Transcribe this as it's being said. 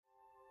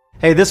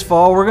Hey, this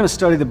fall we're going to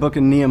study the book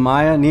of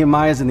Nehemiah.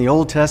 Nehemiah is in the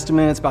Old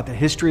Testament. It's about the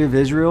history of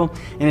Israel.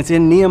 And it's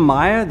in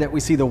Nehemiah that we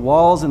see the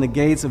walls and the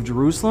gates of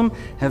Jerusalem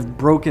have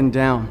broken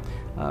down.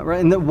 Right?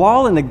 And the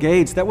wall and the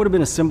gates, that would have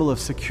been a symbol of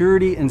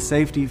security and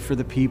safety for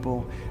the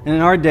people. And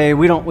in our day,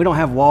 we don't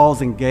have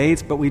walls and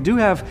gates, but we do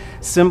have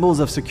symbols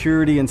of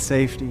security and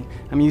safety.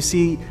 I mean, you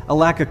see a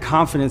lack of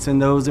confidence in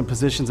those in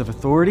positions of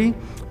authority.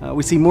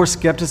 We see more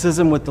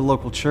skepticism with the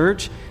local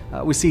church.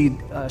 We see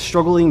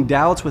struggling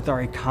doubts with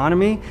our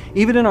economy.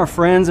 Even in our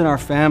friends and our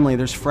family,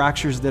 there's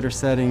fractures that are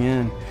setting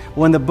in.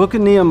 Well, in the book of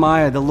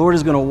Nehemiah, the Lord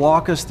is going to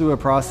walk us through a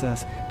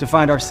process to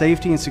find our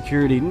safety and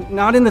security,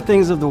 not in the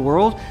things of the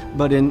world,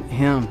 but in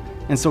Him.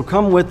 And so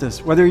come with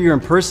us, whether you're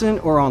in person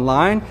or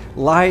online,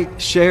 like,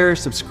 share,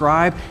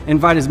 subscribe,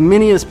 invite as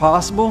many as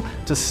possible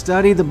to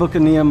study the book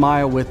of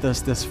Nehemiah with us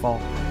this fall.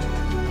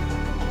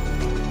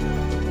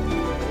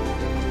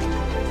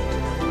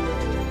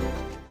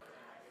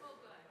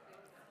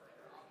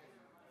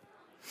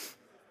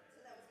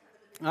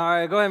 All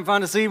right, go ahead and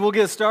find a seat. We'll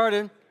get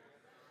started.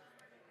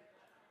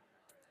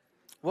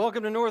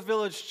 Welcome to North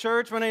Village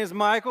Church. My name is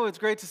Michael. It's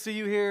great to see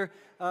you here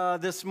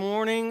this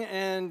morning.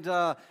 And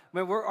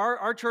we're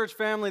our church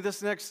family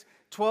this next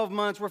 12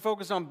 months, we're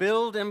focused on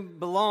build and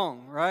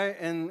belong, right?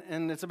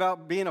 And it's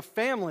about being a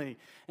family.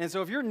 And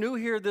so if you're new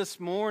here this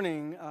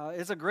morning,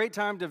 it's a great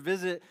time to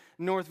visit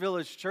North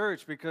Village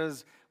Church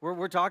because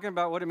we're talking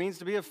about what it means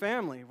to be a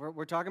family.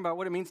 We're talking about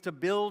what it means to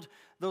build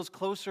those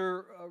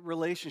closer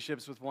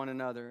relationships with one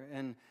another.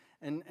 And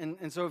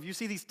so if you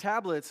see these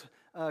tablets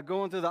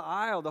going through the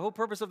aisle, the whole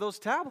purpose of those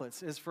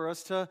tablets is for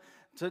us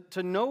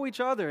to know each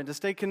other and to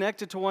stay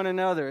connected to one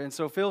another. And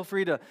so feel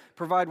free to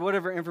provide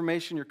whatever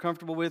information you're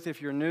comfortable with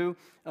if you're new.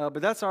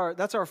 But that's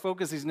our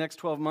focus these next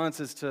 12 months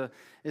is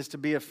to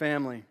be a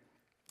family.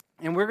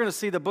 And we're going to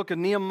see the book of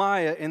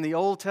Nehemiah in the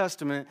Old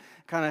Testament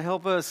kind of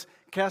help us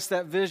cast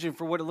that vision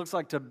for what it looks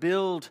like to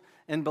build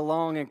and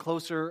belong in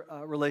closer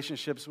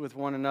relationships with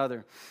one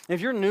another.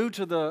 If you're new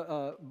to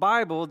the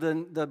Bible,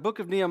 then the book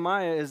of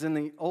Nehemiah is in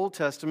the Old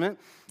Testament,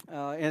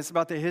 and it's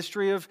about the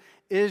history of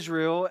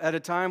Israel at a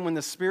time when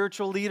the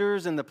spiritual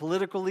leaders and the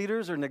political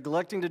leaders are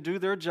neglecting to do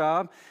their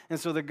job. And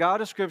so the God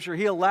of Scripture,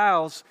 He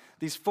allows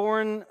these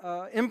foreign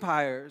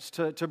empires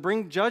to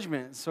bring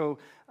judgment. So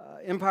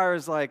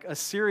empires like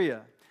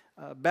Assyria,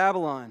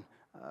 Babylon,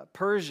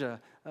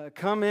 Persia,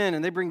 come in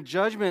and they bring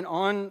judgment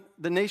on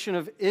the nation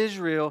of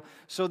Israel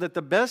so that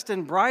the best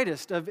and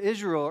brightest of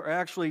Israel are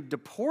actually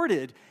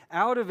deported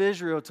out of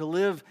Israel to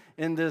live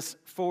in this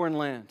foreign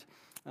land.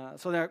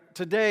 So now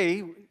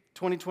today,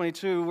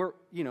 2022,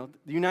 the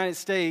United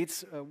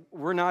States,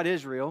 we're not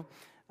Israel,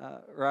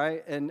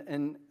 right?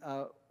 And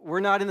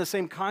we're not in the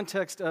same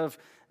context of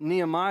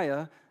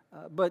Nehemiah,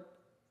 but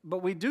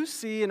we do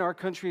see in our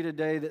country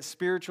today that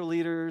spiritual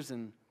leaders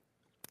and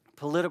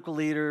political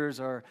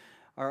leaders are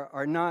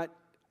not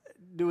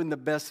doing the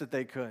best that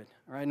they could,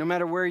 right? No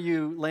matter where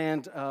you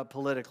land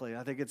politically,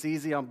 I think it's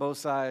easy on both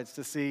sides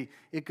to see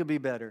it could be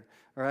better,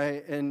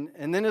 right? And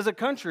then as a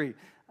country,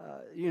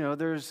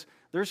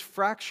 there's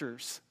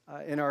fractures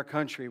in our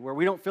country where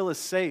we don't feel as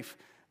safe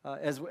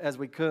as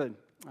we could.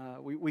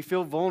 We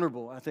feel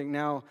vulnerable, I think,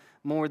 now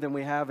more than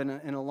we have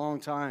in a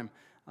long time.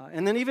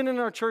 And then even in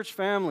our church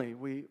family,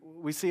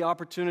 we see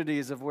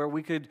opportunities of where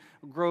we could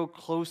grow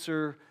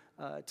closer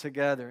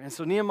together. And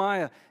so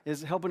Nehemiah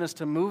is helping us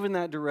to move in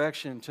that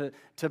direction,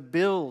 to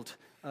build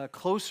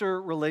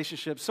closer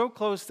relationships, so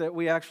close that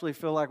we actually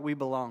feel like we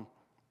belong,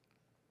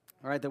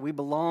 all right, that we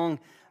belong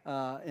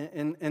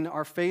in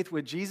our faith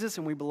with Jesus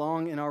and we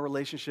belong in our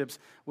relationships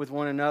with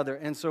one another.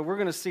 And so we're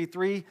going to see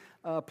 3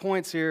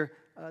 points here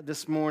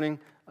this morning.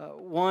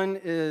 One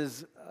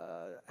is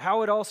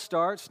how it all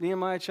starts,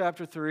 Nehemiah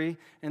chapter 3,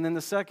 and then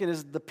the second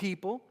is the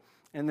people,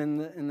 and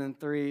then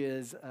 3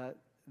 is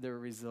the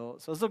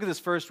result. So let's look at this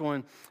first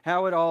one,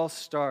 how it all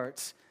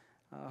starts.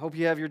 I hope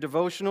you have your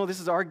devotional. This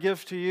is our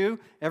gift to you.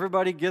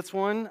 Everybody gets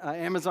one.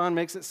 Amazon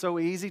makes it so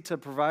easy to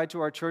provide to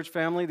our church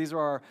family. These are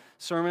our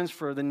sermons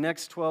for the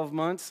next 12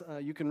 months.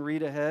 You can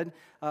read ahead.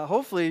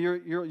 Hopefully,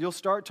 you'll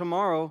start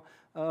tomorrow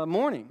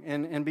morning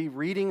and be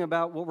reading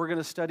about what we're going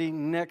to study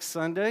next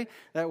Sunday.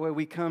 That way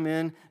we come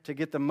in to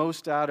get the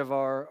most out of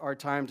our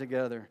time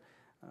together.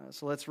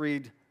 So let's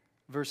read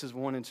verses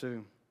 1 and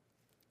 2.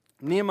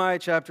 Nehemiah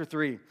chapter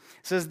 3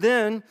 says,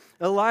 Then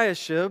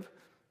Eliashib,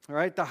 all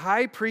right, the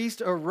high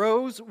priest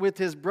arose with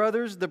his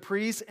brothers, the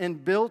priests,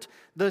 and built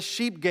the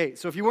sheep gate.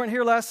 So if you weren't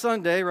here last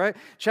Sunday, right,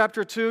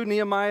 chapter 2,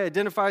 Nehemiah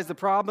identifies the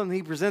problem.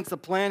 He presents the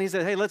plan. He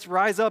said, hey, let's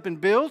rise up and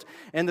build.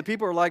 And the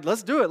people are like,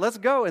 let's do it. Let's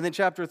go. And then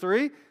chapter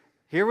 3,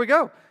 here we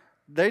go.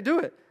 They do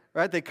it,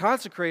 right? They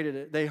consecrated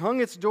it. They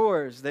hung its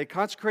doors. They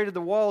consecrated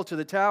the wall to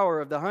the Tower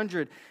of the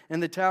 100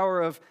 and the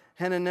Tower of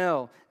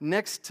Hananel.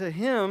 Next to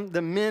him,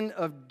 the men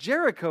of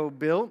Jericho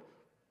built,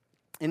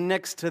 and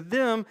next to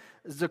them,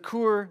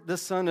 Zakur, the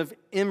son of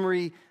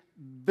Imri,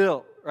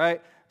 built,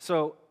 right?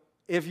 So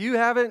if you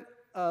haven't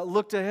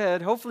looked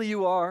ahead, hopefully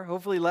you are,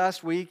 hopefully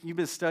last week you've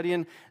been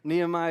studying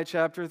Nehemiah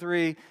chapter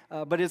 3,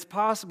 but it's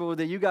possible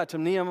that you got to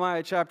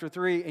Nehemiah chapter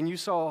 3 and you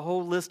saw a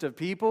whole list of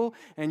people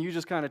and you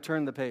just kind of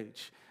turned the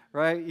page,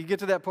 right? You get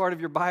to that part of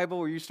your Bible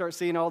where you start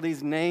seeing all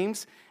these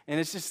names, and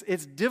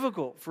it's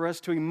difficult for us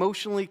to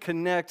emotionally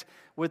connect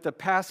with a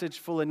passage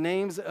full of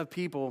names of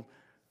people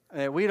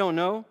that we don't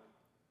know,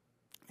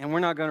 and we're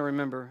not going to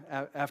remember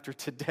after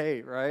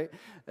today, right?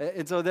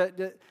 And so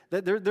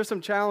there's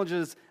some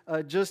challenges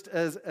just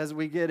as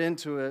we get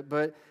into it,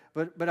 but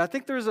I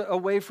think there's a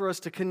way for us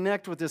to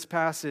connect with this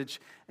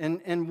passage,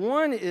 and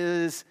one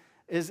is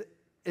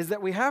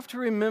that we have to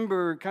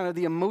remember kind of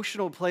the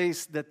emotional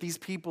place that these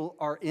people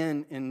are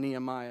in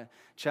Nehemiah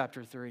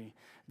chapter 3.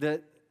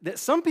 That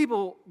some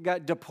people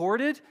got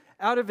deported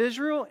out of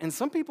Israel, and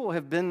some people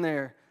have been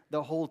there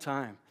the whole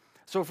time.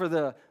 So for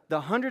the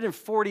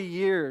 140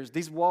 years,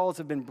 these walls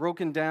have been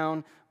broken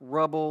down,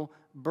 rubble,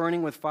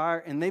 burning with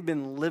fire, and they've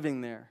been living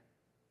there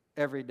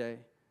every day.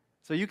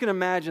 So you can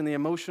imagine the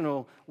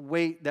emotional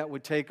weight that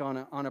would take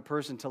on a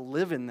person to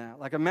live in that.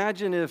 Like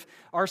imagine if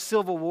our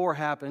Civil War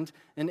happened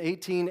in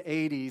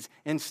 1880s,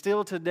 and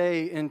still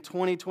today in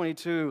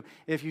 2022,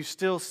 if you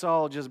still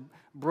saw just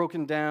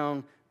broken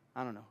down,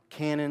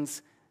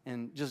 cannons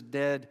and just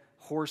dead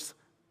horse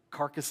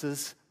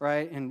carcasses,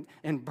 right?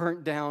 And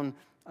burnt down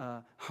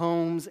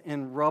homes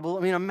and rubble. I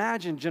mean,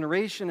 imagine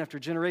generation after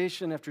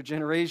generation after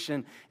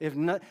generation.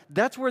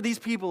 That's where these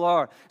people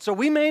are. So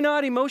we may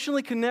not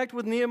emotionally connect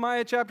with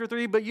Nehemiah chapter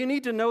 3, but you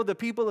need to know the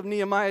people of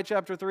Nehemiah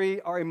chapter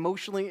 3 are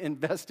emotionally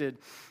invested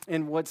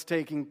in what's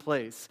taking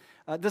place.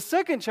 The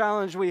second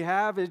challenge we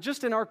have is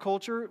just in our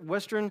culture,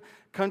 Western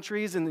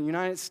countries in the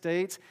United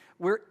States,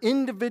 we're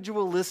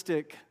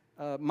individualistic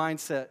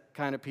mindset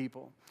kind of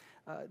people.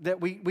 That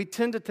we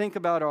tend to think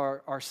about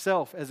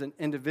ourself as an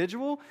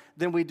individual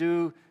than we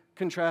do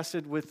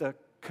contrasted with a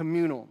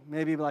communal.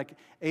 Maybe like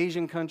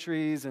Asian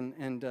countries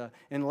and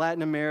in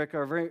Latin America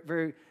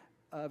are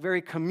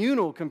very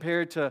communal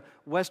compared to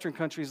Western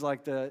countries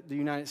like the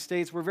United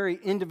States. We're very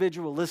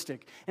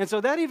individualistic. And so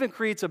that even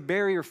creates a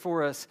barrier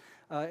for us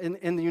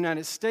in the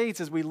United States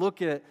as we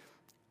look at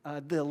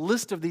the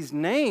list of these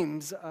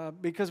names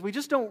because we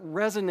just don't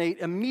resonate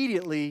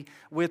immediately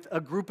with a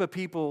group of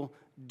people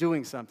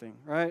doing something,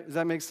 right? Does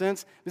that make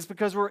sense? It's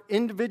because we're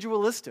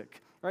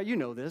individualistic, right? You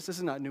know this. This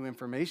is not new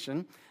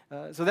information.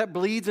 So that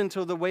bleeds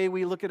into the way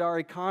we look at our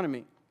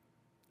economy.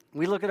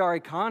 We look at our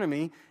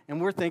economy and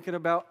we're thinking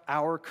about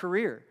our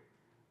career,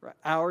 right?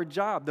 Our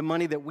job, the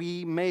money that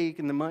we make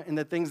and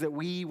the things that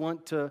we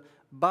want to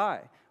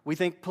buy. We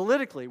think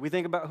politically. We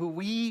think about who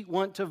we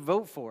want to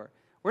vote for.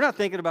 We're not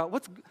thinking about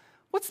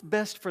what's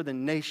best for the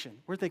nation.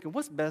 We're thinking,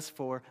 what's best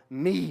for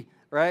me,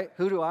 right?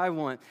 Who do I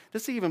want?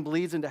 This even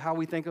bleeds into how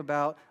we think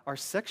about our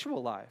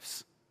sexual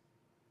lives.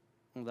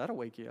 Well, that'll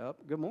wake you up.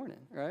 Good morning,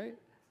 right?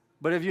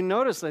 But if you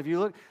notice, if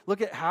you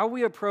look at how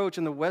we approach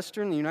in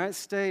the United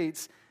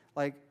States,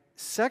 like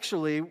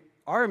sexually,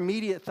 our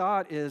immediate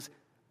thought is,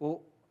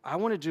 well, I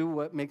want to do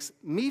what makes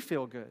me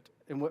feel good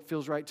and what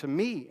feels right to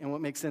me and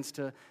what makes sense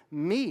to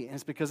me. And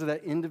it's because of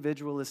that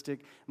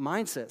individualistic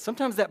mindset.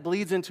 Sometimes that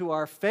bleeds into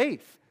our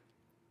faith.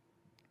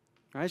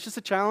 Right? It's just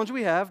a challenge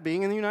we have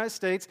being in the United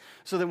States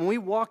so that when we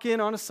walk in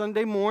on a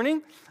Sunday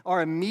morning,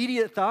 our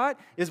immediate thought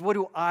is, what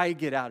do I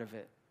get out of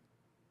it?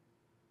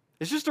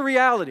 It's just a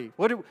reality.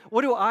 What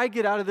do I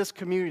get out of this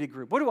community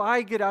group? What do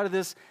I get out of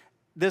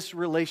this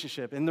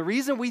relationship? And the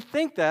reason we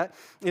think that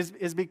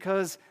is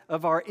because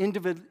of our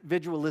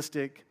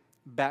individualistic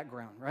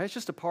background, right? It's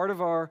just a part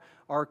of our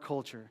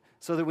culture.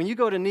 So that when you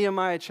go to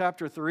Nehemiah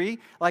chapter 3,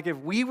 like if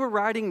we were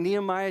writing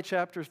Nehemiah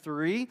chapter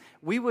 3,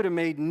 we would have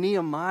made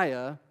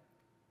Nehemiah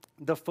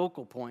the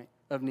focal point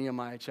of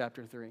Nehemiah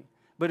chapter 3.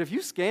 But if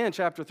you scan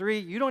chapter 3,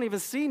 you don't even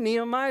see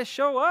Nehemiah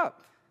show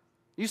up.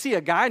 You see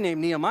a guy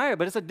named Nehemiah,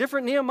 but it's a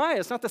different Nehemiah.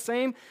 It's not the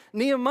same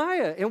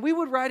Nehemiah. And we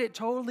would write it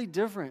totally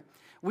different.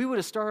 We would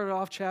have started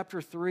off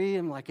chapter 3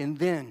 and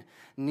then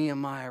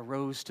Nehemiah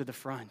rose to the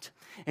front.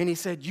 And he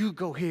said, you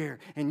go here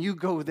and you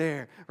go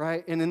there,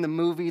 right? And in the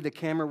movie, the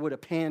camera would have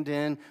panned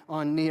in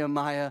on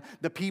Nehemiah.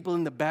 The people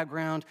in the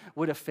background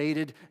would have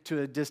faded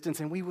to a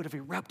distance and we would have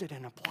erupted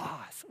in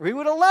applause. We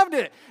would have loved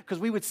it because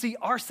we would see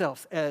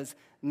ourselves as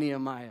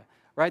Nehemiah,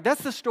 right?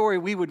 That's the story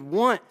we would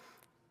want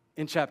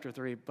in chapter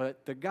 3.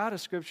 But the God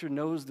of Scripture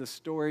knows the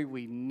story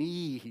we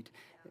need.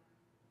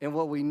 And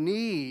what we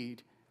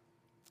need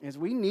is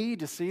we need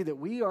to see that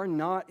we are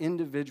not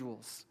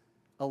individuals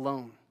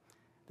alone,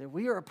 that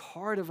we are a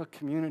part of a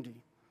community,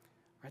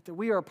 right? That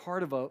we are a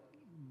part of a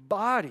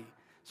body.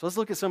 So let's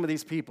look at some of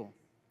these people.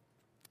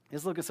 Our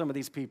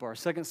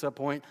second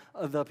subpoint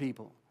of the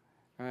people,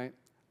 all right?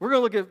 We're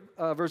going to look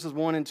at verses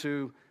 1 and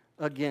 2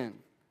 again.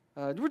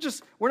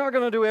 We're not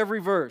going to do every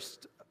verse,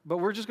 but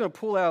we're just going to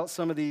pull out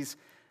some of these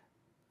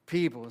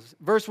people.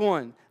 Verse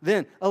 1,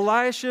 then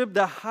Eliashib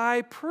the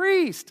high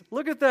priest,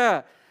 look at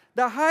that.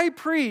 The high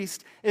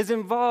priest is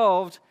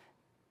involved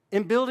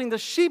in building the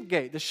sheep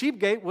gate. The sheep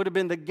gate would have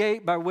been the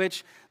gate by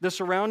which the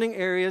surrounding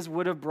areas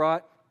would have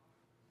brought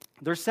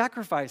their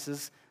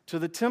sacrifices to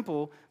the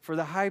temple for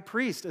the high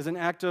priest as an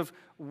act of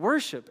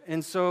worship.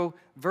 And so,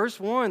 verse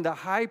 1, the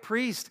high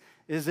priest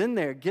is in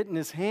there getting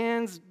his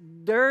hands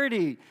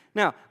dirty.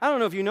 Now, I don't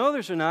know if you know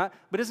this or not,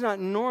 but it's not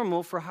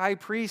normal for high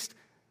priests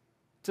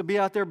to be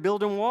out there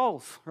building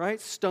walls, right?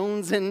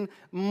 Stones and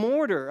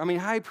mortar. I mean,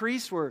 high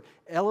priests were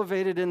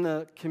elevated in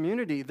the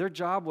community. Their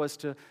job was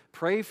to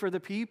pray for the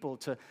people,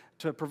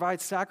 to provide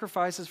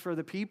sacrifices for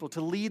the people,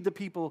 to lead the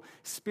people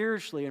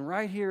spiritually. And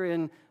right here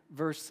in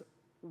verse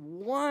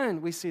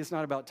 1, we see it's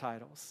not about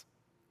titles.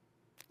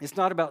 It's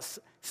not about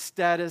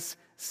status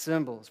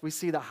symbols. We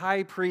see the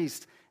high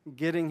priest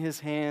getting his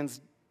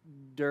hands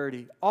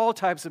dirty. All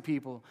types of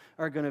people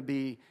are going to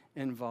be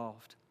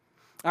involved.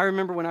 I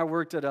remember when I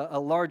worked at a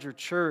larger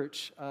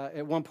church,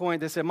 at one point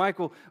they said,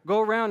 Michael,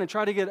 go around and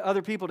try to get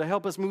other people to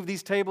help us move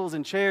these tables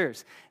and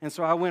chairs. And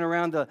so I went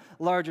around the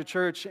larger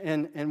church,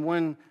 and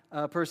one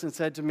person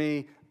said to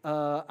me,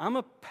 I'm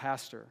a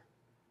pastor.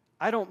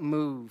 I don't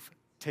move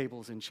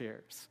tables and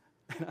chairs.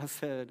 And I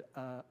said,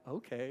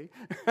 okay.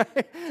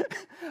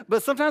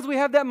 But sometimes we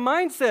have that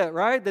mindset,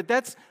 right?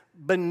 That's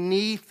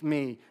beneath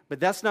me.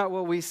 But that's not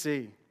what we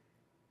see.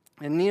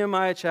 In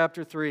Nehemiah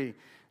chapter 3,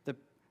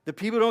 the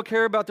people don't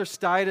care about their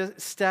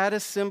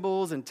status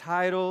symbols and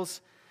titles,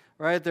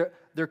 right?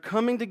 They're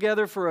coming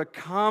together for a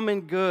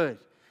common good.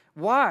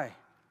 Why?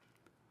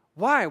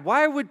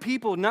 Why would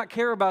people not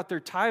care about their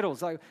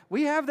titles? Like,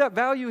 we have that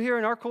value here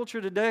in our culture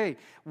today.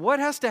 What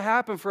has to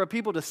happen for a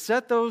people to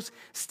set those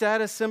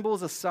status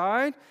symbols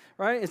aside,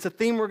 right? It's a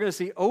theme we're going to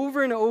see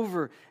over and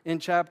over in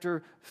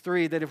chapter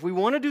 3, that if we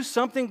want to do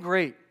something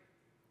great,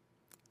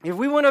 if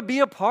we want to be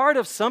a part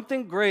of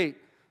something great,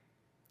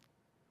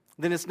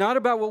 then it's not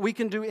about what we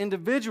can do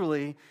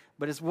individually,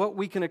 but it's what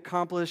we can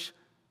accomplish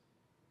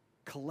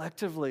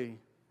collectively.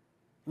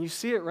 And you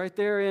see it right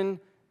there in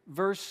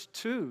verse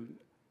 2.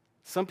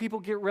 Some people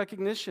get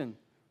recognition,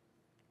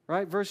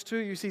 right? Verse 2,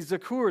 you see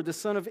Zakur, the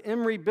son of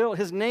Imri, built.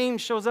 His name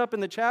shows up in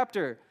the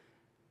chapter.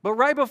 But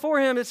right before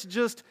him, it's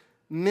just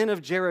men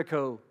of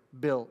Jericho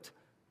built.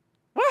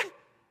 What?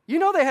 You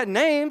know they had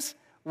names.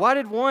 Why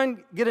did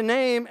one get a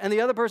name and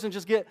the other person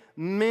just get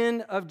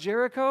men of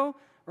Jericho?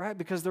 Right?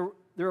 Because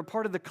they're a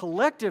part of the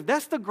collective.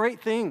 That's the great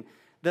thing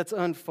that's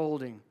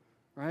unfolding,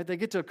 right? They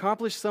get to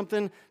accomplish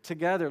something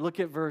together.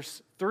 Look at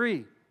verse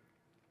 3.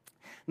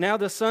 Now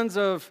the sons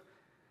of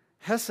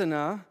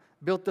Hesana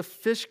built the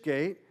fish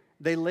gate.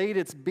 They laid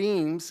its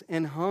beams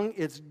and hung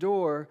its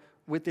door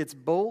with its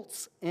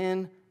bolts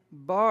and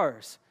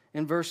bars.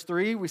 In verse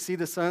 3, we see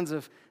the sons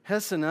of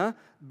Hesana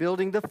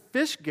building the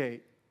fish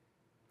gate.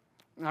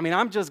 I mean,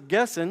 I'm just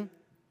guessing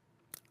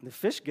the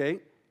fish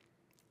gate,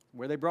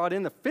 where they brought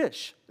in the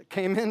fish that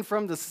came in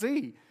from the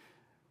sea.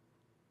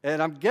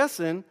 And I'm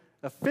guessing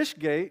a fish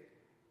gate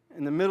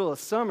in the middle of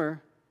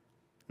summer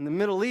in the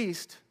Middle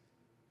East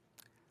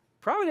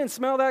probably didn't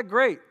smell that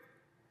great,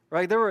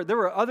 right? There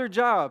were other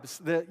jobs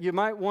that you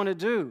might want to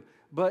do.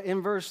 But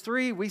in verse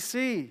 3, we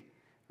see,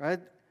 right,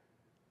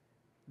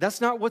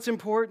 that's not what's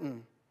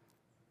important.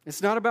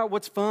 It's not about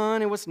what's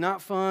fun and what's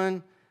not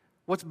fun,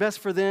 what's best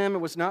for them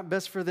and what's not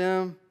best for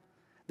them.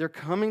 They're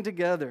coming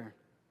together.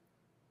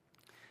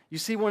 You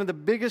see, one of the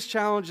biggest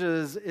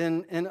challenges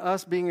in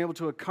us being able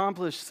to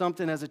accomplish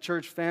something as a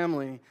church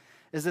family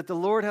is that the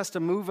Lord has to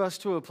move us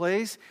to a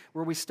place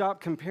where we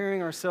stop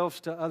comparing ourselves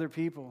to other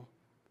people.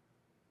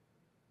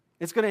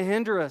 It's going to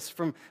hinder us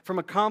from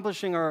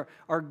accomplishing our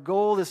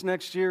goal this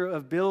next year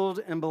of build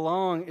and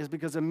belong, is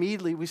because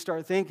immediately we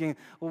start thinking,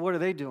 well, what are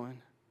they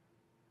doing?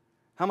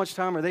 How much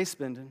time are they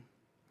spending?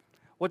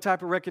 What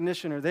type of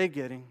recognition are they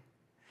getting?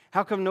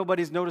 How come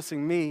nobody's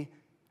noticing me?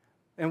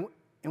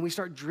 And we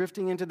start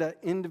drifting into that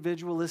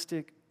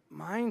individualistic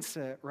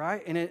mindset,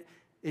 right? And it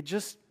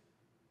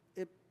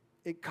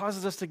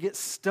causes us to get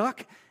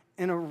stuck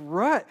in a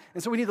rut.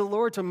 And so we need the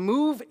Lord to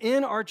move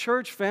in our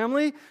church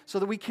family so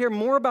that we care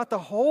more about the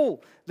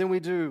whole than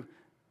we do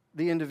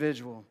the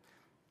individual.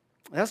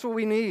 That's what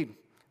we need,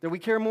 that we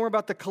care more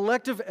about the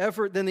collective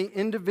effort than the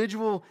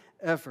individual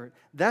effort.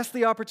 That's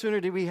the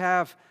opportunity we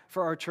have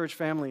for our church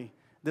family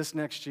this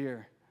next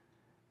year.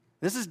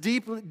 This is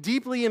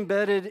deeply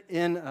embedded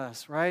in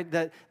us, right?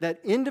 That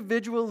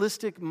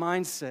individualistic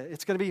mindset.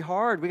 It's going to be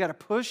hard. We got to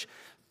push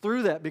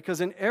through that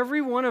because in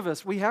every one of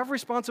us, we have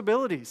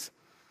responsibilities.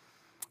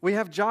 We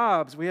have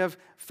jobs. We have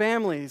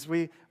families.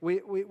 We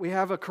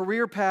have a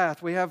career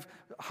path. We have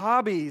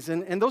hobbies.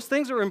 And those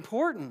things are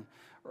important.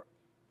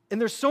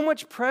 And there's so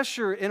much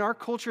pressure in our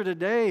culture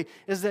today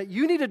is that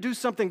you need to do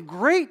something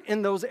great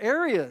in those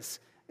areas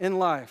in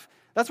life.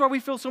 That's why we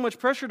feel so much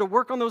pressure to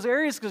work on those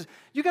areas, because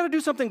you got to do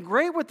something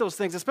great with those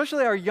things,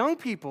 especially our young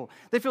people.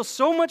 They feel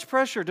so much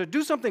pressure to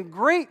do something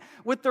great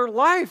with their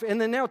life. And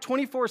then now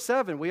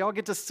 24/7, we all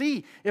get to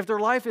see if their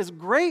life is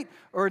great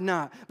or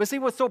not. But see,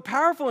 what's so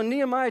powerful in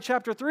Nehemiah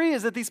chapter 3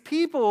 is that these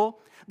people,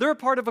 they're a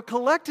part of a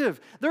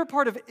collective. They're a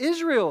part of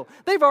Israel.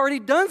 They've already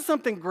done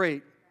something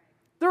great.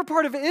 They're a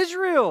part of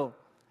Israel.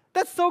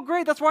 That's so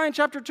great. That's why in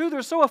chapter 2,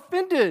 they're so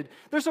offended.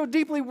 They're so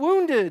deeply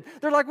wounded.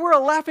 They're like, we're a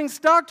laughing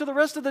stock to the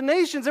rest of the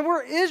nations, and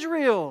we're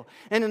Israel.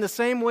 And in the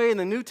same way in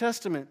the New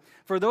Testament,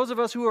 for those of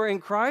us who are in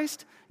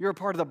Christ, you're a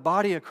part of the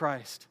body of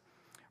Christ.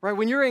 Right?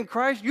 When you're in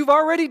Christ, you've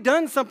already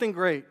done something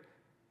great.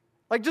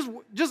 Like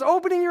just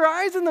opening your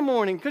eyes in the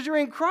morning because you're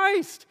in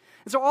Christ.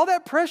 And so all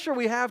that pressure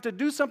we have to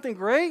do something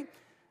great,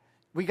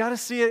 we got to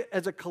see it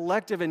as a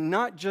collective and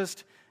not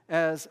just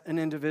as an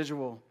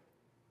individual.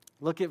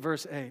 Look at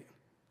verse 8.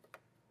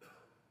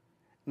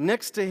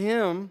 Next to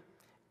him,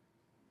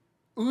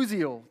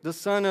 Uzziel, the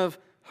son of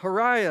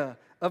Hariah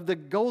of the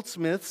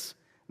goldsmiths,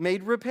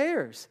 made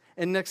repairs.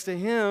 And next to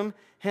him,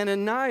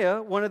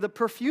 Hananiah, one of the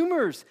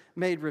perfumers,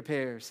 made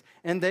repairs.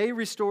 And they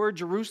restored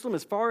Jerusalem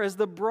as far as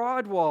the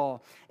broad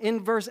wall.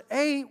 In verse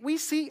 8, we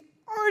see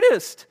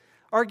artists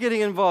are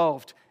getting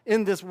involved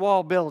in this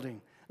wall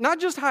building. Not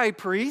just high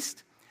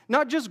priests,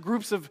 not just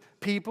groups of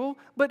people,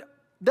 but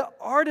the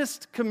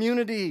artist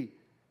community,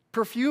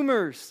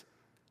 perfumers,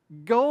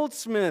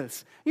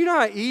 goldsmiths. You know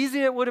how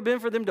easy it would have been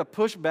for them to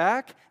push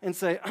back and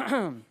say,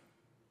 I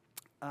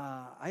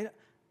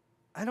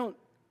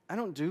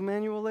don't do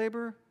manual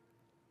labor.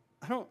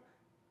 I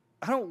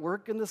don't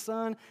work in the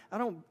sun.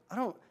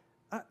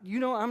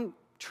 I'm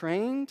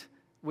trained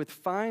with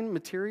fine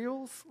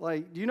materials.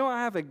 Like, do you know I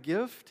have a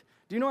gift?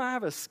 Do you know I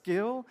have a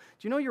skill?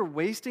 Do you know you're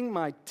wasting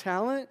my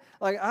talent?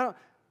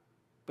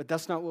 But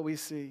that's not what we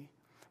see.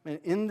 Man,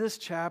 in this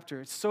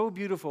chapter, it's so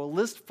beautiful, a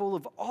list full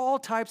of all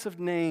types of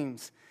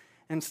names.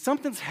 And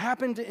something's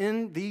happened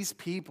in these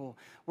people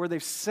where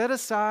they've set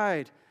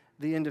aside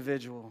the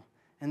individual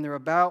and they're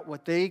about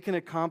what they can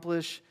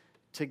accomplish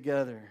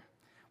together,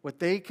 what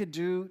they could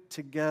do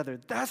together.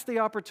 That's the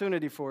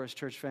opportunity for us,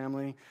 church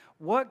family.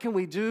 What can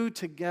we do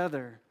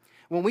together?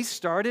 When we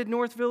started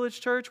North Village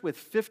Church with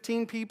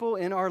 15 people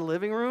in our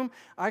living room,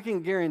 I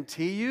can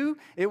guarantee you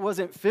it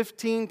wasn't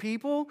 15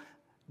 people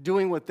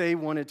doing what they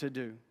wanted to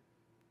do.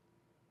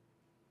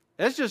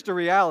 That's just a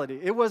reality.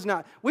 It was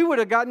not. We would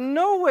have gotten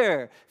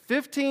nowhere.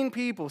 15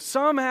 people,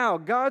 somehow,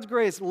 God's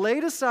grace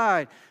laid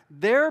aside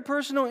their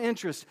personal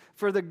interest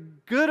for the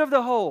good of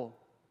the whole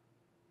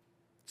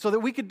so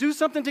that we could do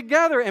something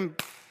together, and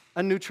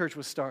a new church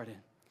was started.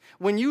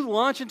 When you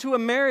launch into a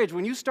marriage,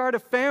 when you start a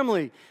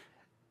family,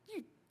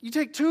 you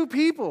take two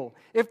people.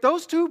 If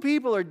those two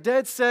people are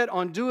dead set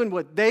on doing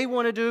what they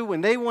want to do,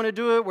 when they want to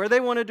do it, where they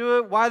want to do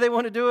it, why they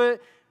want to do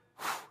it,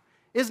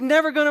 it's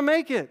never going to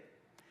make it.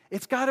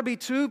 It's got to be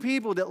two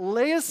people that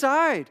lay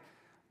aside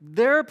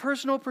their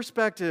personal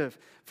perspective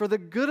for the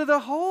good of the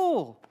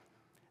whole.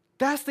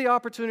 That's the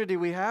opportunity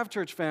we have,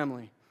 church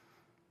family.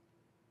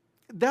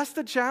 That's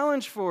the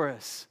challenge for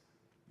us.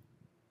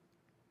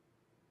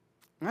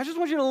 And I just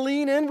want you to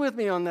lean in with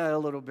me on that a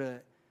little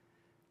bit,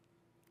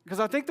 because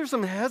I think there's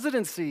some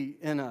hesitancy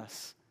in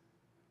us.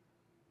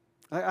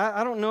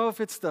 I don't know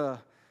if it's the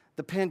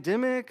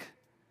pandemic.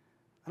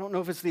 I don't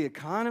know if it's the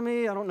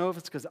economy. I don't know if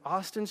it's because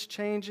Austin's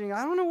changing.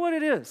 I don't know what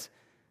it is.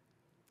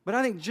 But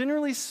I think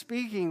generally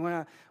speaking,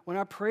 when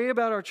I pray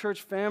about our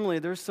church family,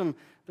 there's some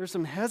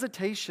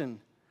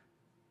hesitation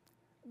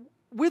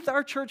with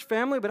our church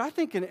family, but I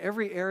think in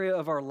every area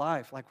of our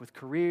life, like with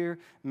career,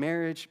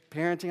 marriage,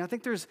 parenting.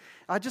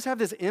 I just have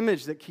this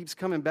image that keeps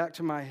coming back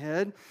to my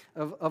head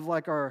of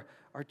like our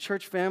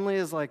church family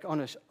is like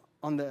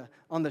on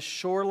the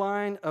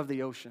shoreline of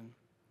the ocean.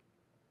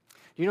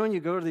 You know, when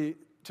you go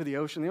to the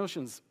ocean, the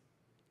ocean's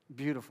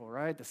beautiful,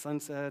 right? The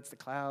sunsets, the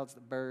clouds,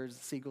 the birds,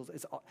 the seagulls,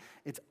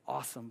 it's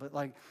awesome. But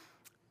like,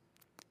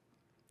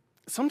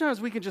 sometimes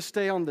we can just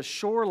stay on the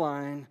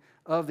shoreline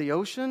of the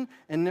ocean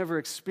and never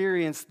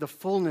experience the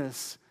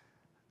fullness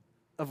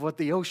of what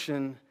the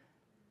ocean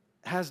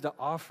has to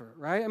offer,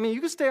 right? I mean,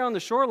 you can stay on the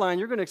shoreline,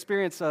 you're going to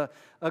experience a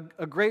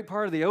great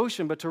part of the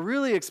ocean, but to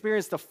really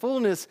experience the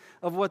fullness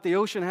of what the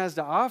ocean has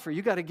to offer,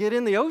 you got to get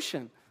in the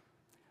ocean,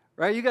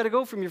 right? You got to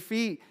go from your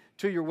feet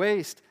to your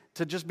waist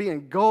to just be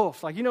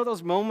engulfed. Like, you know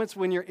those moments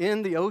when you're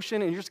in the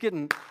ocean and you're just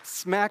getting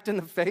smacked in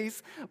the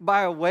face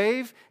by a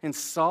wave and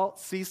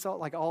sea salt,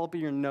 like all up in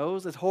your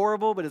nose? It's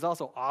horrible, but it's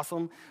also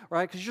awesome,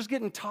 right? Because you're just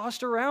getting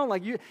tossed around.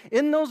 Like,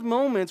 in those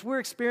moments, we're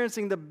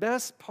experiencing the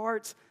best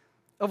parts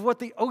of what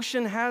the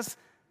ocean has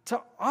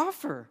to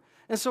offer.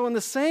 And so in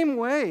the same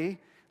way,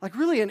 like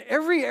really in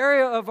every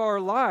area of our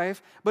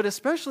life, but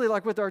especially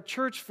like with our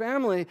church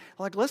family,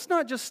 like let's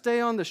not just stay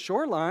on the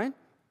shoreline.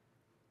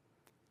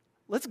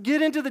 Let's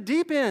get into the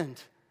deep end,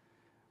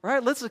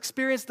 right? Let's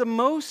experience the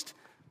most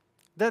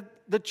that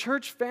the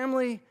church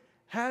family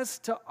has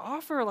to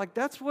offer. Like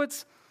that's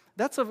what's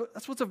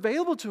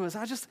available to us.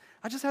 I just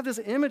have this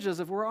image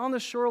as if we're on the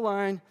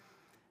shoreline,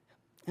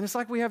 and it's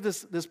like we have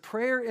this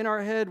prayer in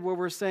our head where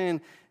we're saying,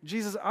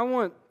 Jesus, I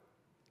want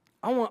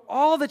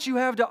all that you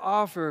have to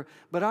offer,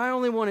 but I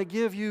only want to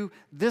give you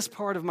this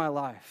part of my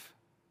life.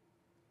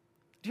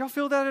 Do y'all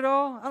feel that at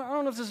all? I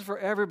don't know if this is for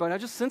everybody. I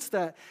just sense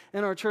that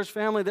in our church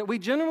family that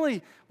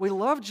we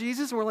love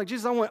Jesus and we're like,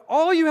 Jesus, I want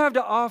all you have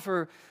to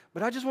offer,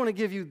 but I just want to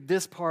give you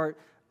this part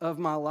of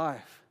my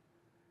life.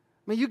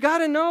 I mean, you got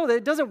to know that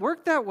it doesn't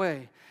work that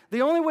way.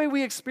 The only way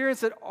we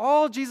experience that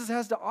all Jesus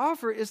has to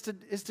offer is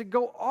to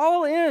go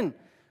all in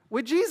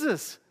with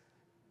Jesus,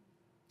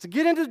 to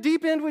get into the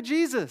deep end with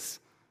Jesus.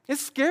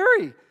 It's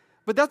scary,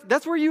 but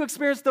that's where you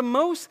experience the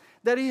most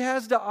that he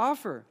has to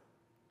offer.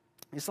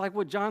 It's like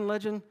what John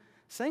Legend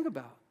sang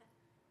about,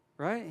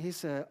 right? He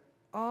said,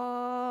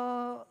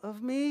 all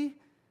of me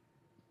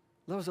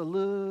loves a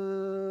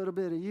little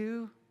bit of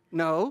you.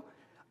 No,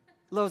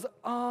 loves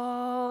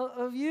all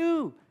of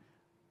you.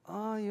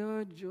 All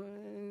your joy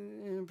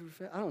and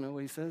perfection. I don't know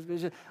what he says, but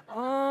it's just,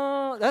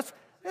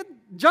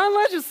 John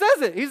Legend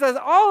says it. He says,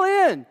 all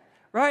in,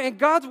 right? And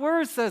God's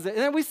word says it. And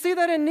then we see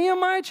that in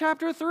Nehemiah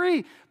chapter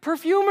 3.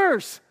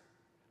 Perfumers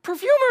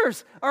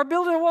are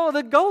building a wall.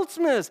 The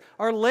goldsmiths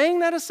are laying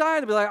that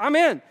aside to be like, I'm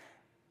in.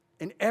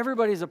 And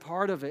everybody's a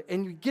part of it.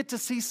 And you get to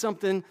see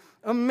something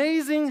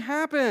amazing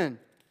happen.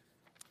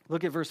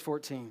 Look at verse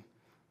 14.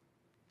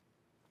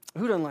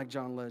 Who doesn't like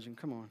John Legend?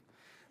 Come on.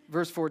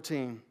 Verse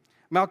 14.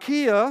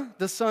 Malchiah,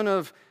 the son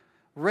of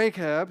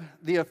Rechab,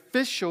 the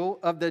official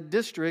of the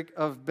district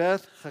of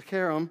Beth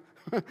Hakerem,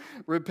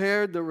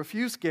 repaired the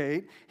refuse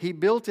gate. He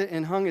built it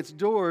and hung its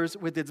doors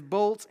with its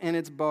bolts and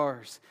its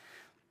bars.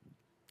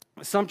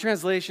 Some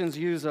translations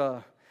use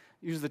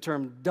the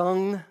term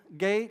dung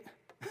gate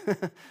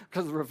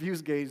because the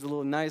refuse gate is a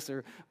little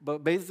nicer.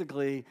 But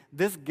basically,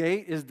 this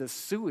gate is the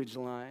sewage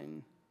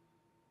line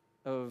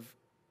of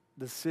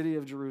the city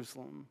of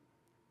Jerusalem.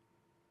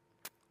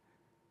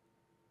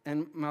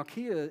 And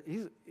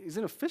Malchiah, he's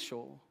an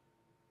official.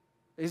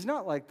 He's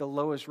not like the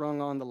lowest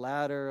rung on the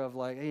ladder of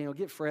like, hey,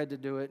 get Fred to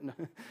do it. And,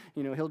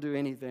 he'll do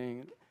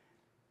anything.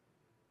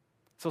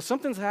 So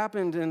something's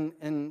happened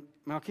in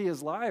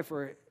Malchiah's life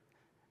where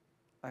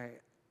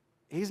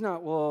he's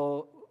not,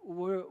 well,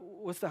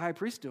 what's the high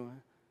priest doing?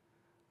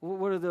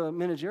 What are the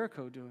men of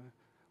Jericho doing?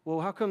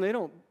 Well, how come they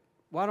don't?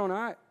 Why don't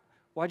I?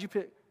 Why'd you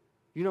pick?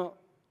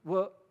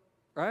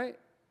 Right?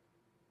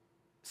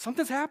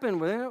 Something's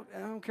happened. I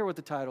don't care what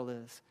the title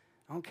is.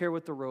 I don't care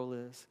what the role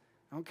is.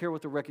 I don't care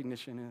what the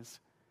recognition is.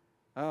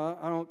 I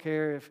don't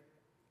care if.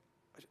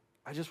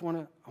 I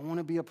want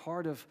to be a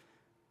part of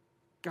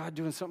God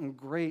doing something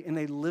great, and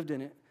they lived in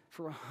it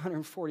for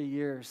 140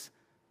 years.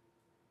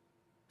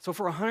 So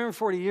for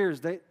 140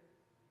 years, they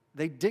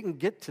didn't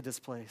get to this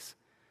place.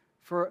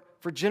 For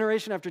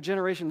generation after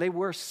generation, they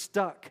were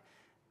stuck.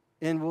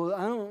 And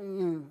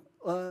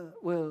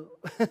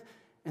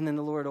and then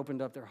the Lord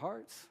opened up their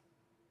hearts.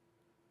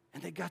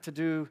 And they got to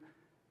do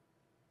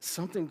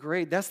something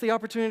great. That's the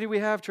opportunity we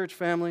have, church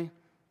family.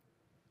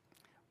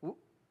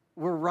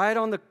 We're right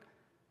on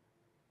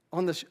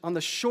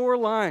the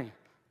shoreline.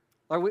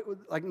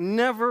 Like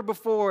never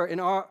before in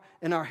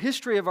our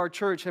history of our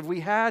church have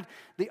we had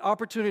the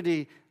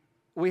opportunity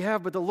we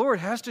have, but the Lord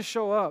has to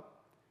show up.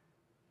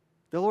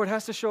 The Lord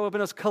has to show up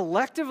in us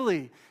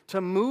collectively to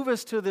move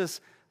us to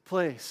this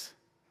place.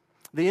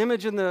 The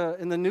image in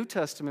the New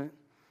Testament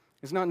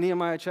is not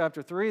Nehemiah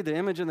chapter 3. The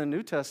image in the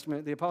New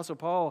Testament, the Apostle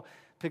Paul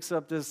picks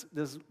up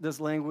this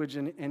language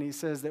and he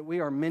says that we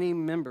are many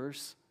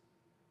members,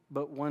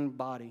 but one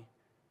body.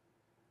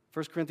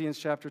 1 Corinthians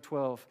chapter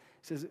 12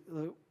 says,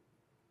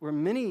 we're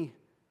many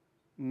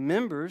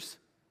members,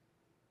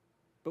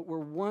 but we're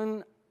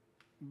one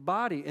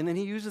body. And then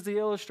he uses the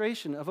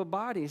illustration of a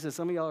body. He says,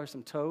 some of y'all are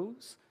some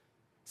toes.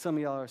 Some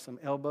of y'all are some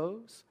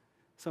elbows.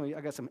 Some of you,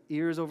 I got some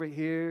ears over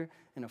here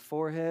and a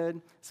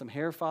forehead, some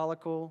hair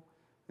follicle,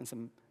 and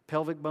some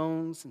pelvic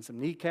bones and some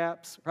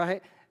kneecaps,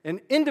 right? And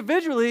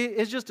individually,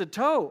 it's just a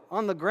toe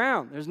on the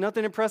ground. There's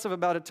nothing impressive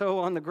about a toe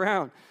on the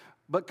ground.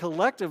 But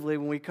collectively,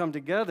 when we come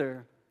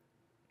together,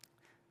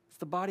 it's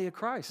the body of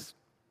Christ.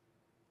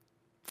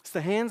 It's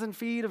the hands and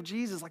feet of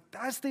Jesus. Like,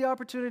 that's the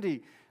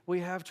opportunity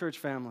we have, church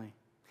family.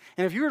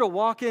 And if you were to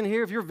walk in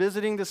here, if you're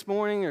visiting this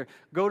morning or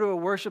go to a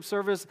worship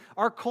service,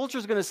 our culture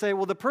is going to say,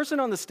 well, the person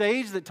on the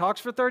stage that talks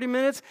for 30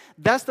 minutes,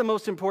 that's the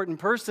most important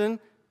person.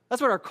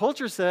 That's what our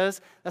culture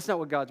says. That's not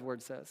what God's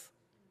word says.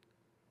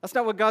 That's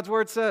not what God's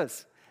word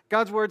says.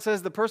 God's word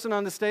says the person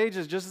on the stage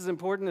is just as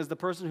important as the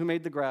person who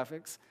made the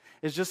graphics.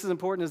 It's just as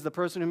important as the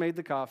person who made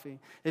the coffee.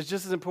 It's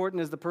just as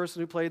important as the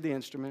person who played the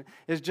instrument.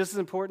 It's just as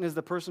important as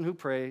the person who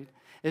prayed.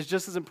 It's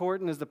just as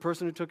important as the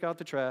person who took out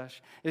the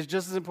trash. It's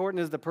just as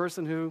important as the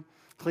person who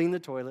cleaned the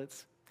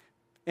toilets.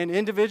 And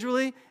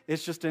individually,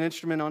 it's just an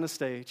instrument on a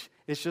stage.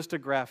 It's just a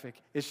graphic.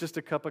 It's just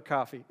a cup of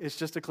coffee. It's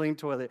just a clean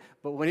toilet.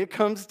 But when it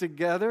comes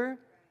together,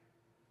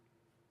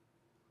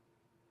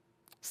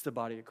 it's the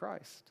body of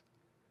Christ.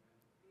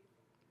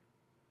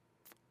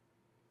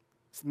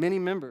 It's many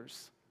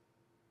members.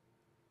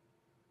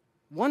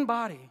 One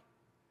body.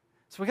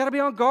 So we got to be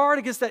on guard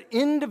against that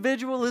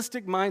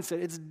individualistic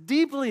mindset. It's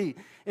deeply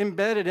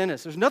embedded in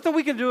us. There's nothing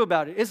we can do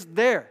about it. It's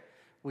there.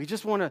 We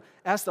just want to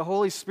ask the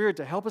Holy Spirit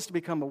to help us to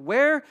become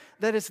aware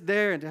that it's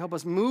there and to help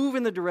us move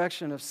in the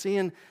direction of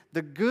seeing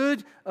the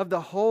good of the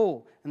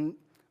whole and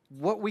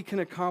what we can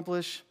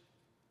accomplish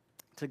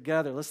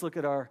together. Let's look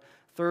at our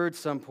third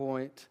sum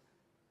point,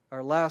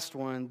 our last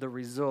one, the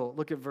result.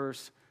 Look at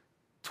verse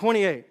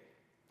 28.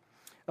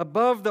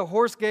 Above the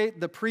horse gate,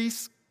 the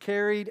priests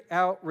carried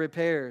out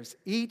repairs,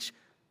 each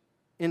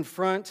in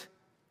front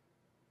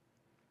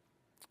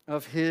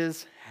of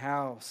his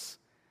house.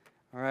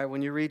 All right,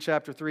 when you read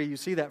chapter 3, you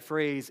see that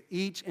phrase,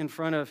 each in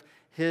front of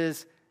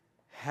his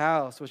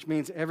house, which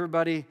means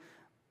everybody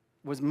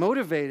was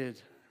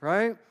motivated,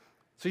 right?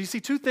 So you see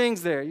two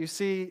things there. You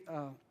see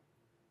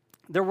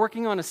they're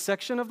working on a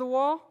section of the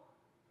wall,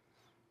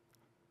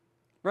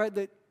 right?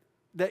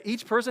 That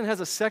each person has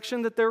a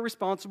section that they're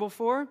responsible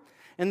for,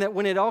 and that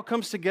when it all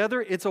comes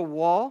together, it's a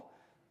wall,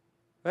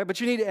 right? But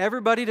you need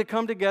everybody to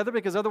come together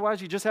because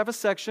otherwise you just have a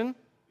section.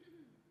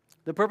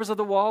 The purpose of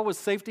the wall was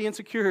safety and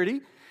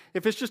security.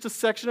 If it's just a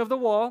section of the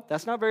wall,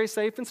 that's not very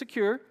safe and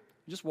secure.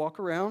 You just walk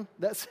around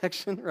that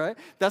section, right?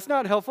 That's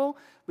not helpful.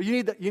 But you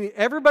need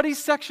everybody's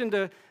section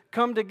to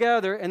come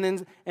together. And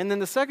then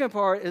the second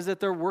part is that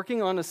they're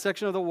working on a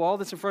section of the wall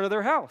that's in front of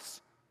their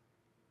house,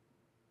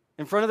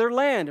 in front of their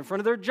land, in front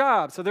of their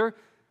job. So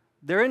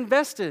they're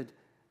invested.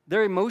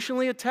 They're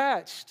emotionally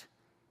attached.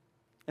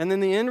 And then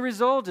the end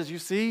result is you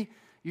see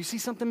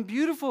something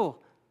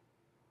beautiful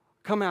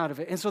come out of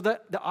it. And so the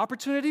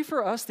opportunity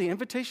for us, the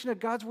invitation of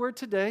God's word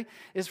today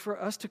is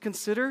for us to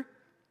consider,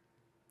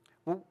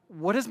 well,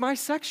 what is my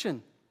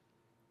section?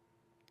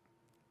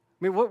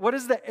 I mean, what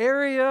is the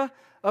area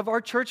of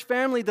our church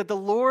family that the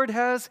Lord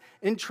has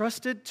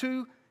entrusted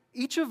to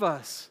each of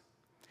us?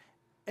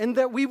 And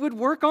that we would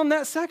work on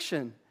that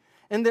section.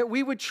 And that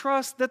we would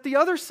trust that the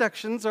other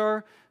sections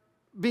are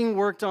being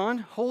worked on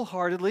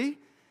wholeheartedly.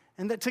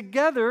 And that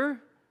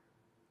together,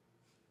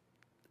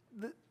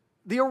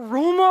 the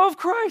aroma of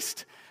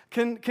Christ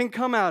can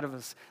come out of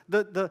us.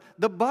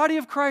 The body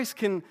of Christ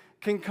can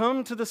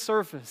come to the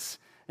surface.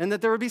 And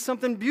that there would be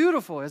something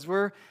beautiful as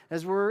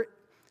we're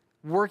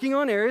working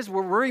on areas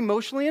where we're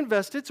emotionally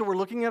invested. So we're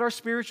looking at our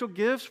spiritual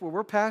gifts, where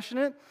we're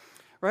passionate,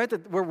 right?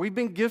 Where we've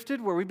been gifted,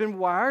 where we've been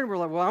wired. We're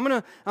like, well, I'm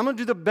gonna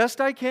do the best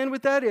I can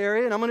with that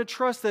area, and I'm gonna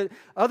trust that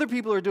other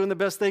people are doing the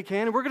best they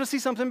can, and we're gonna see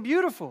something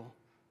beautiful.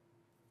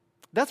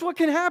 That's what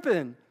can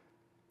happen.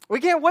 We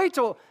can't wait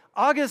till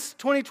August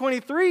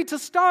 2023 to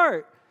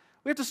start.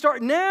 We have to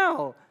start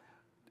now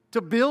to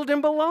build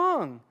and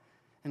belong.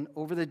 And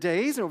over the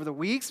days and over the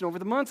weeks and over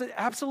the months, it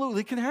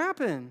absolutely can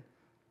happen.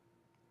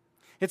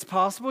 It's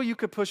possible you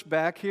could push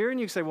back here and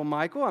you say, well,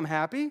 Michael, I'm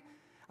happy.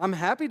 I'm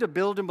happy to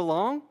build and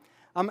belong.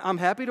 I'm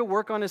happy to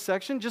work on a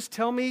section. Just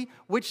tell me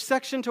which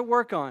section to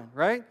work on,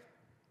 right?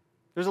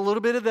 There's a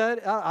little bit of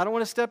that. I don't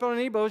want to step on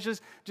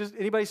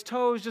anybody's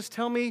toes. Just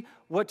tell me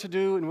what to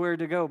do and where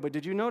to go. But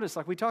did you notice,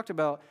 like we talked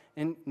about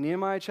in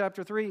Nehemiah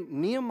chapter 3,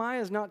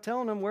 Nehemiah is not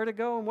telling them where to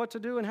go and what to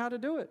do and how to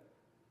do it.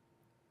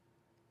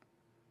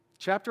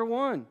 Chapter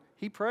 1,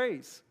 he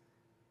prays.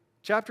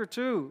 Chapter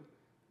 2,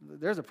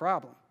 there's a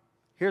problem.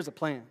 Here's a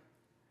plan.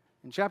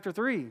 In chapter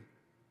 3,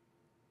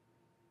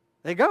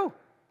 they go.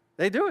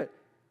 They do it.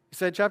 He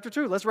said, chapter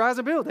 2, let's rise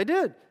and build. They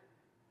did.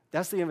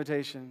 That's the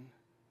invitation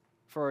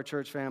for our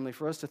church family,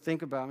 for us to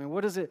think about. I mean,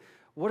 what does it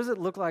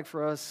look like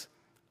for us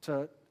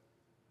to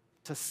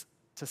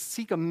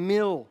seek a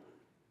meal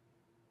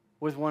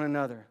with one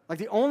another? Like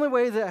the only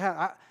way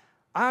that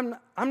I'm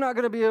not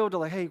going to be able to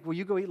like, hey, will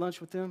you go eat lunch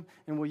with them?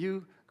 And will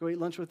you go eat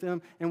lunch with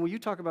them? And will you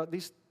talk about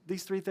these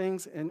three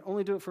things and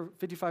only do it for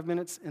 55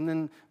 minutes? And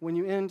then when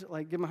you end,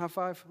 like, give them a high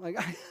five. Like,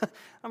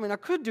 I mean, I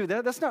could do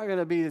that. That's not going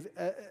to be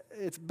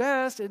its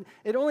best.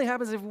 It only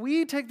happens if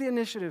we take the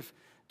initiative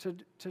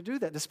to do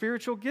that. The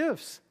spiritual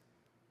gifts.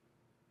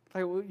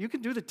 Like, well, you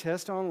can do the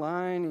test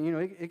online,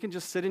 and, it can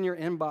just sit in your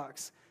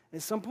inbox.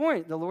 At some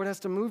point, the Lord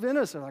has to move in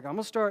us. They're like, I'm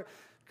going to start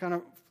kind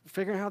of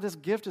figuring out how this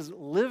gift is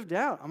lived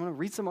out. I'm going to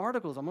read some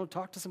articles. I'm going to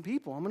talk to some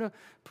people. I'm going to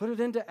put it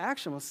into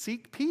action. We'll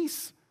seek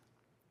peace.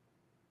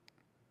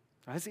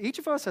 Right? So each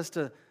of us has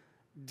to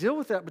deal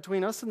with that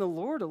between us and the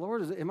Lord. The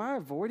Lord, am I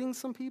avoiding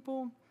some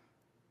people?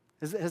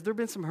 Has there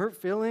been some hurt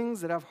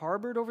feelings that I've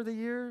harbored over the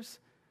years?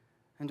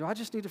 And do I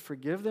just need to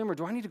forgive them, or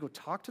do I need to go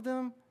talk to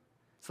them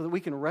so that we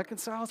can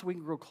reconcile, so we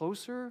can grow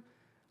closer?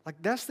 Like,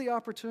 that's the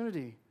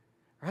opportunity,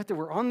 right? That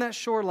we're on that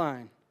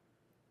shoreline.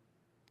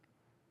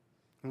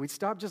 And we'd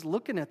stop just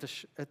looking at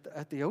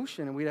the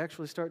ocean, and we'd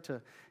actually start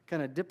to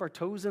kind of dip our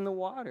toes in the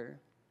water.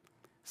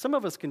 Some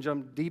of us can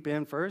jump deep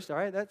in first, all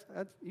right?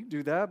 You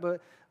do that,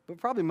 but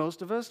probably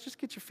most of us, just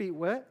get your feet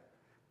wet.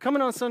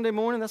 Coming on Sunday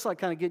morning, that's like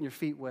kind of getting your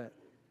feet wet.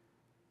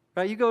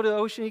 Right? You go to the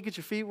ocean, you get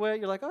your feet wet,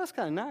 you're like, oh, that's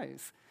kind of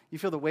nice. You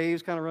feel the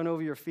waves kind of run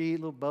over your feet, a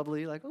little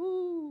bubbly, like,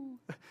 ooh.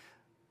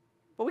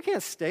 But we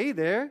can't stay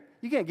there.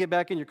 You can't get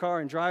back in your car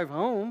and drive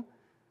home,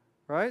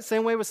 right?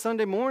 Same way with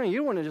Sunday morning. You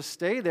don't want to just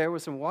stay there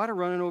with some water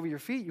running over your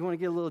feet. You want to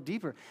get a little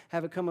deeper,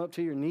 have it come up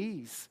to your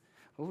knees.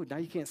 Oh, now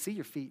you can't see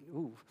your feet.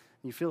 Ooh,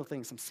 you feel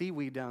things, some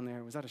seaweed down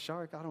there. Was that a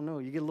shark? I don't know.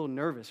 You get a little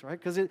nervous, right?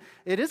 Because it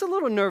is a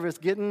little nervous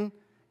getting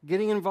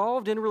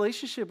involved in a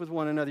relationship with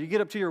one another. You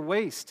get up to your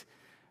waist,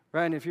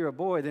 right? And if you're a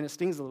boy, then it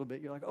stings a little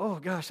bit. You're like, oh,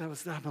 gosh, I'm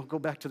going to go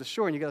back to the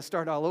shore, and you got to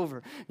start all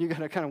over. You got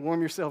to kind of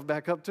warm yourself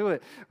back up to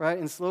it, right?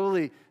 And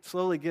slowly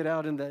get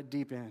out in that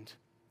deep end.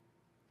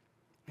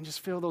 And just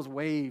feel those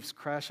waves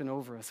crashing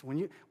over us.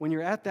 When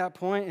you're at that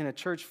point in a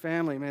church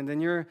family, man, then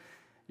you're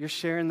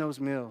sharing those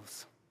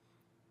meals.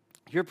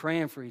 You're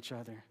praying for each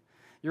other.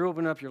 You're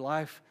opening up your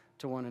life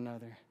to one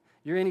another.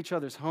 You're in each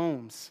other's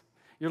homes.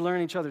 You're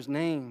learning each other's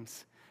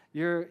names.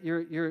 You're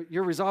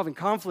resolving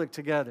conflict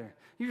together.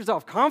 You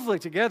resolve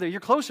conflict together. You're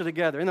closer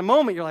together. In the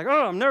moment, you're like,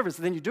 oh, I'm nervous.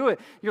 And then you do it.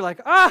 You're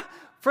like,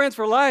 friends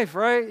for life,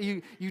 right?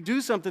 You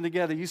do something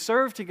together. You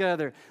serve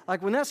together.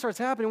 Like when that starts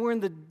happening, we're in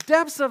the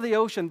depths of the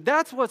ocean.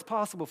 That's what's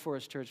possible for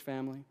us, church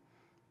family.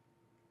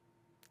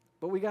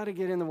 But we got to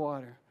get in the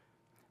water.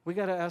 We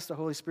got to ask the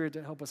Holy Spirit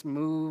to help us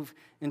move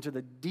into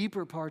the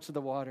deeper parts of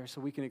the water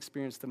so we can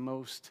experience the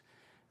most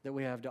that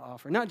we have to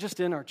offer. Not just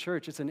in our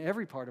church, it's in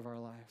every part of our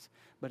lives,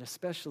 but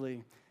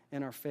especially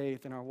in our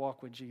faith and our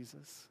walk with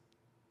Jesus.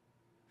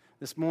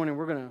 This morning,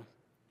 we're going to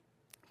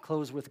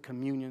close with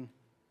communion.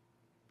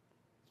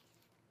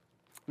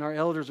 And our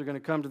elders are going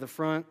to come to the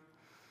front.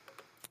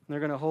 And they're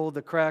going to hold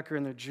the cracker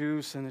and the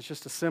juice, and it's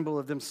just a symbol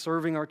of them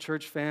serving our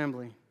church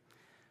family.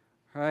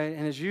 Right?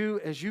 And as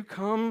you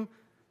come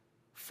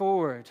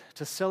forward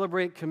to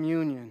celebrate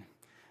communion,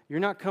 you're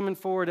not coming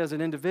forward as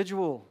an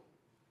individual.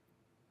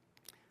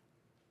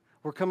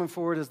 We're coming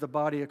forward as the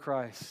body of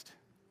Christ.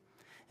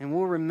 And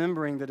we're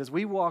remembering that as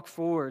we walk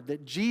forward,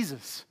 that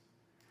Jesus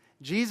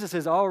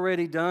has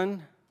already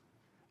done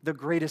the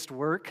greatest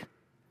work.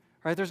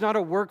 Right? There's not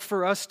a work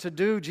for us to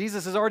do.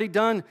 Jesus has already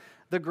done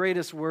the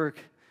greatest work.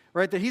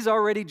 Right? That he's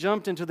already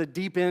jumped into the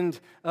deep end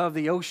of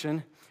the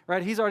ocean.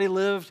 Right? He's already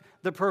lived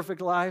the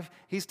perfect life.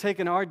 He's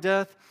taken our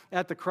death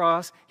at the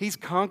cross. He's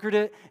conquered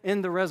it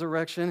in the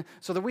resurrection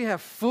so that we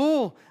have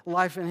full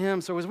life in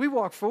him. So as we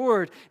walk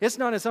forward, it's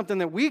not as something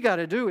that we got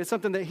to do. It's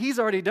something that he's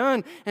already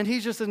done, and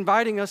he's just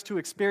inviting us to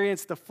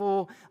experience the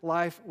full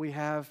life we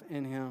have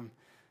in him.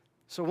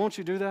 So won't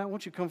you do that?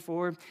 Won't you come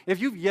forward? If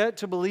you've yet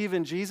to believe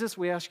in Jesus,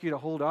 we ask you to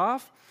hold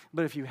off.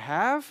 But if you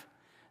have,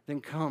 then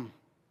come.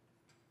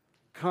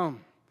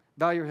 Come.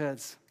 Bow your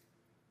heads.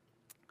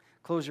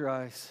 Close your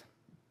eyes.